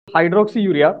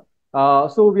hydroxyurea.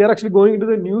 So we are actually going into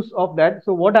the news of that.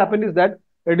 So what happened is that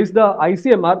it is the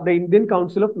ICMR, the Indian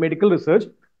Council of Medical Research.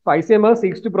 So ICMR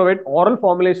seeks to provide oral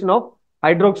formulation of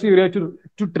hydroxyurea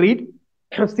to treat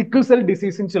sickle cell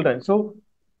disease in children. So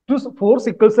for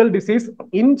sickle cell disease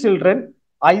in children,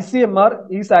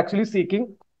 ICMR is actually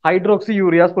seeking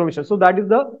hydroxyurea's permission. So that is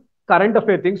the current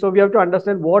affair thing. So we have to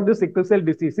understand what the sickle cell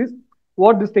disease is,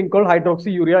 what this thing called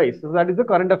hydroxyurea is. So that is the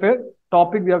current affair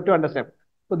topic we have to understand.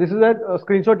 So this is a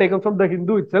screenshot taken from the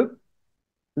Hindu itself,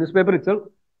 newspaper itself.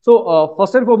 So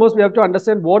first and foremost, we have to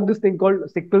understand what this thing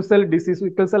called sickle cell disease,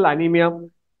 sickle cell anemia,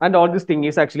 and all this thing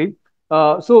is actually.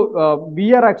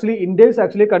 We are actually, India is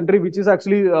actually a country which is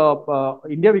actually,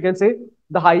 India, we can say,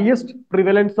 the highest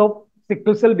prevalence of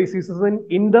sickle cell diseases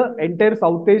in the entire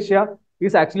South Asia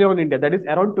is actually on India. That is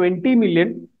around 20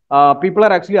 million people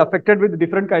are actually affected with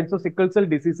different kinds of sickle cell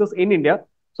diseases in India.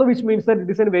 So which means that it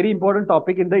is a very important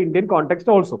topic in the Indian context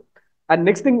also. And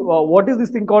next thing, what is this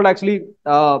thing called actually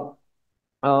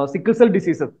sickle cell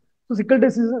diseases? So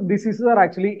diseases are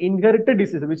actually inherited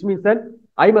diseases, which means that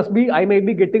I may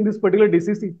be getting this particular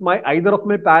disease. If either of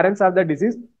my parents have that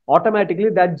disease, automatically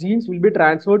that genes will be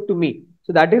transferred to me.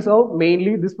 So that is how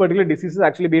mainly this particular disease is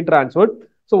actually being transferred.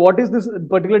 So what is this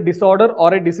particular disorder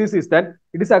or a disease is that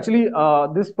it is actually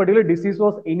this particular disease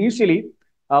was initially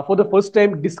for the first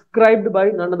time described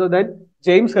by none other than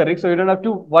James Herrick. So you don't have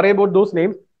to worry about those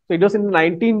names. So it was in the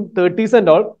 1930s and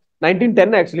all.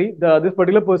 1910 actually, this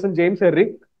particular person, James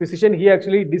Herrick, physician, he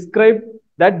actually described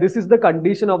that this is the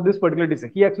condition of this particular disease.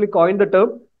 He actually coined the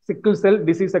term sickle cell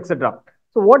disease, etc.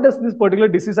 So what does this particular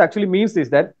disease actually means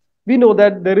is that we know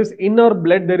that there is in our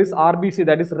blood, there is RBC,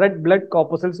 that is red blood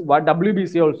corpuscles,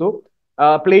 WBC also,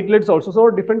 platelets also. So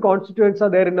different constituents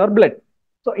are there in our blood.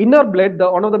 So in our blood,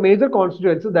 one of the major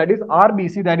constituents, that is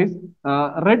RBC, that is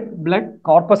red blood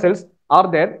corpuscles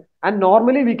are there. And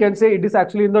normally we can say it is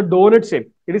actually in the donut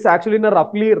shape. It is actually in a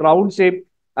roughly round shape.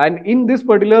 And in this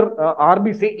particular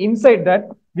RBC, inside that,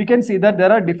 we can see that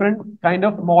there are different kind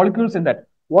of molecules in that.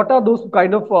 What are those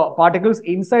kind of particles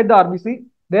inside the RBC?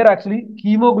 They're actually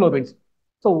hemoglobins.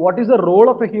 So what is the role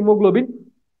of a hemoglobin?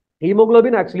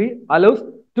 Hemoglobin actually allows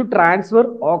to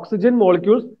transfer oxygen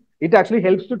molecules. It actually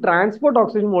helps to transport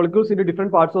oxygen molecules into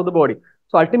different parts of the body.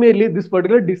 So ultimately, this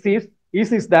particular disease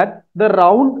is that the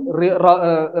round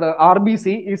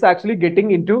RBC is actually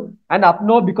getting into an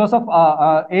abnormal because of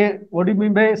what do you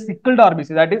mean by a sickled RBC?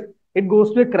 That is, it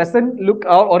goes to a crescent look,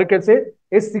 or you can say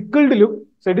a sickled look.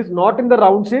 So it is not in the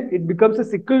round shape; it becomes a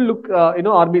sickled look,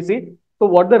 RBC. So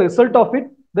what the result of it?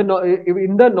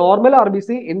 In the normal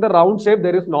RBC, in the round shape,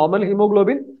 there is normal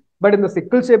hemoglobin. But in the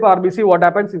sickle shape RBC, what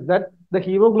happens is that the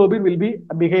hemoglobin will be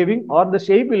behaving, or the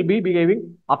shape will be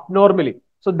behaving abnormally.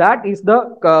 So that is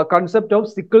the concept of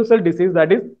sickle cell disease.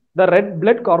 That is the red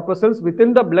blood corpuscles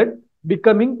within the blood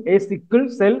becoming a sickle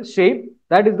cell shape.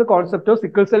 That is the concept of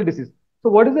sickle cell disease. So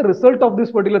what is the result of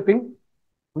this particular thing?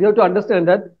 We have to understand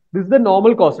that this is the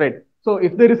normal cause, right? So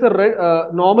if there is a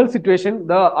normal situation,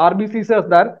 the RBCs are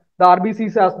there. The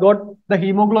RBCs has got the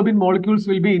hemoglobin molecules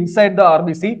will be inside the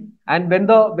RBC. And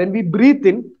when we breathe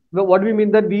in, what do we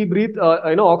mean that we breathe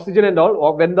oxygen and all,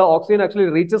 or when the oxygen actually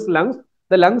reaches lungs,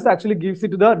 the lungs actually gives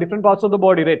it to the different parts of the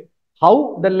body, right?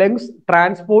 How the lungs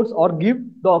transports or give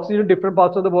the oxygen to different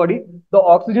parts of the body. The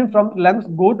oxygen from lungs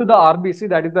go to the RBC,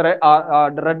 that is the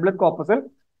red blood corpuscle,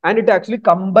 and it actually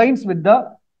combines with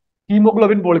the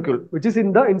hemoglobin molecule, which is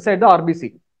inside the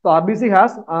RBC. So RBC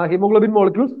has hemoglobin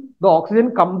molecules. The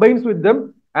oxygen combines with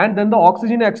them, and then the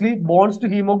oxygen actually bonds to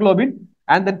hemoglobin.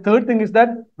 And then third thing is that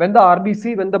when the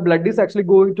RBC, when the blood is actually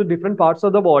going to different parts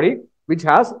of the body, which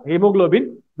has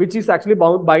hemoglobin, which is actually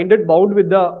bound with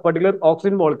the particular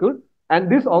oxygen molecule, and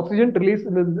this oxygen release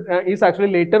is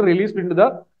actually later released into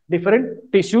the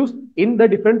different tissues in the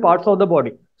different parts of the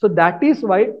body. So that is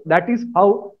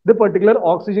how the particular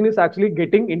oxygen is actually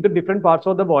getting into different parts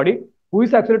of the body. Who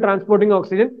is actually transporting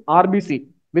oxygen? RBC,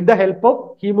 with the help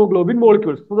of hemoglobin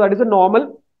molecules. So that is a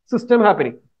normal system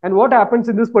happening. And what happens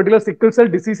in this particular sickle cell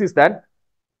disease is that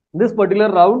this particular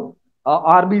round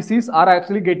RBCs are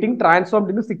actually getting transformed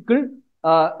into sickle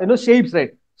shapes,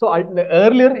 right? So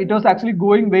earlier it was actually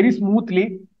going very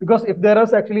smoothly, because if there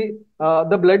is actually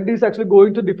the blood is actually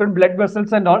going to different blood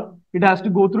vessels and all, it has to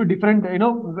go through different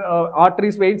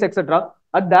arteries, veins, etc.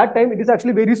 At that time, it is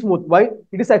actually very smooth. Why?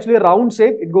 It is actually a round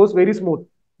shape. It goes very smooth.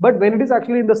 But when it is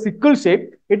actually in the sickle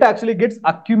shape, it actually gets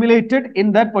accumulated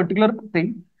in that particular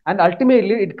thing. And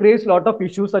ultimately, it creates a lot of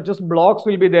issues, such as blocks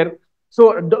will be there.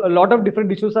 So a lot of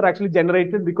different issues are actually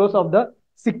generated because of the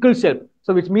sickle shape.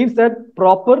 So which means that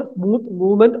proper smooth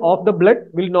movement of the blood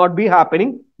will not be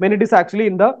happening when it is actually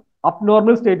in the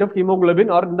abnormal state of hemoglobin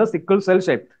or in the sickle cell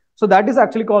shape. So that is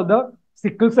actually called the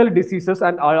sickle cell diseases.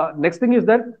 And next thing is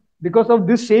that because of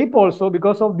this shape also,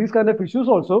 because of these kind of issues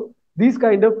also, these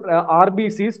kind of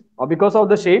RBCs, or because of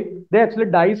the shape, they actually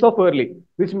dies off early,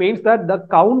 which means that the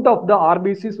count of the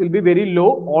RBCs will be very low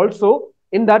also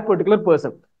in that particular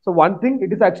person. So one thing,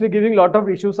 it is actually giving a lot of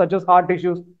issues such as heart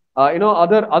issues,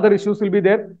 other issues will be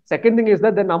there. Second thing is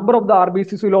that the number of the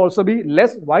RBCs will also be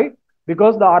less. Why?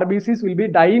 Because the RBCs will be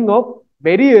dying off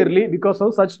very early because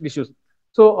of such issues.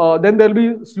 So then there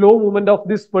will be slow movement of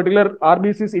this particular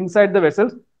RBCs inside the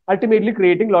vessels, ultimately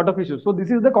creating a lot of issues. So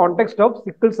this is the context of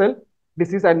sickle cell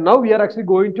disease. And now we are actually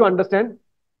going to understand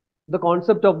the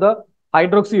concept of the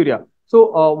hydroxyurea.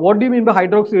 So what do you mean by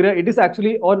hydroxyurea? It is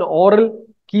actually an oral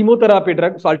chemotherapy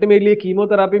drug. So ultimately,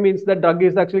 chemotherapy means that drug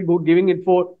is actually giving it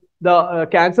for the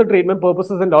cancer treatment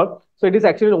purposes and all. So it is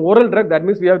actually an oral drug. That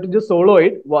means we have to just swallow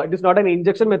it. It is not an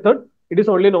injection method. It is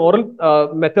only an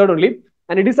oral method only.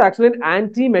 And it is actually an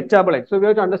anti-metabolite. So we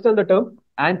have to understand the term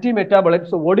anti-metabolite.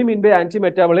 So what do you mean by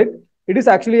anti-metabolite? It is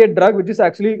actually a drug which is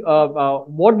actually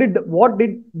what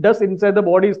it does inside the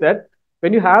body is that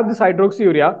when you have this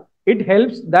hydroxyurea, it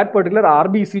helps that particular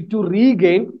RBC to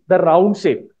regain the round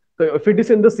shape. So if it is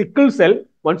in the sickle cell,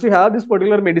 once you have this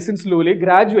particular medicine slowly,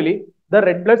 gradually, the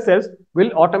red blood cells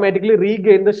will automatically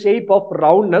regain the shape of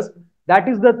roundness. That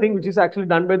is the thing which is actually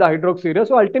done by the hydroxyurea.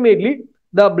 So ultimately,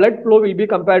 the blood flow will be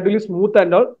comparatively smooth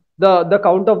and all. The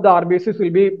count of the RBCs will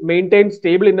be maintained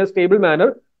stable in a stable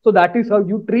manner. So that is how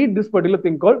you treat this particular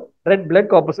thing called red blood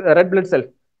cell.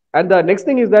 And the next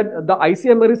thing is that the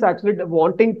ICMR is actually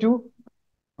wanting to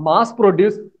mass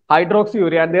produce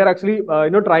hydroxyurea, and they are actually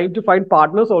trying to find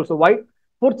partners also. Why?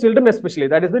 For children especially.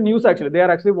 That is the news actually. They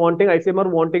are actually wanting, ICMR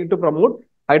wanting to promote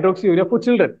hydroxyurea for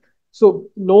children. So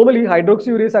normally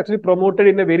hydroxyurea is actually promoted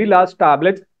in a very large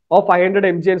tablet of 500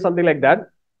 mg and something like that.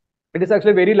 It is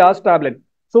actually a very large tablet.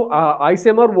 So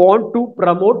ICMR want to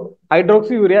promote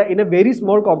hydroxyurea in a very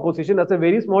small composition as a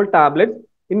very small tablet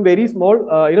in very small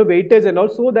weightage and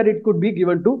also that it could be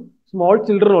given to small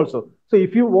children also. So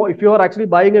if you are actually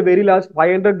buying a very large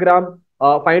 500 gram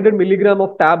 500 milligram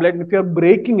of tablet, if you are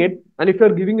breaking it and if you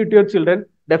are giving it to your children,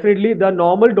 definitely the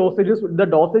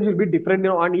dosage will be different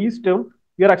on each term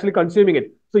you are actually consuming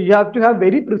it. So you have to have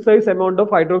very precise amount of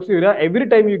hydroxyurea every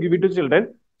time you give it to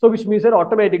children. So which means that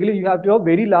automatically you have to have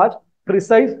very large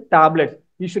precise tablets.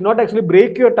 You should not actually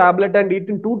break your tablet and eat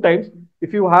in 2 times.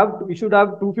 If you should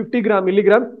have 250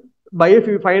 milligram, buy a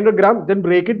 500 gram, then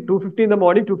break it 250 in the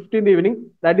morning, 250 in the evening.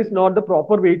 That is not the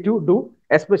proper way to do,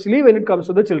 especially when it comes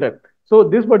to the children. So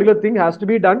this particular thing has to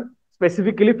be done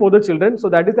specifically for the children. So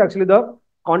that is actually the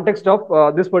context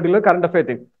of this particular current affair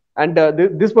thing. And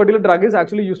this particular drug is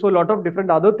actually used for a lot of different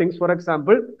other things. For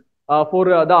example, for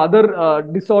the other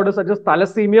disorders such as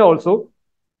thalassemia also,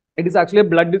 it is actually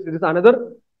it is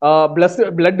another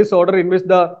blood disorder in which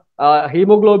the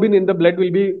hemoglobin in the blood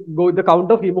will be the count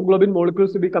of hemoglobin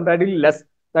molecules will be comparatively less.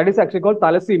 That is actually called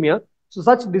thalassemia. So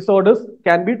such disorders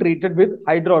can be treated with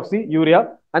hydroxyurea,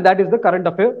 and that is the current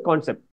affair concept.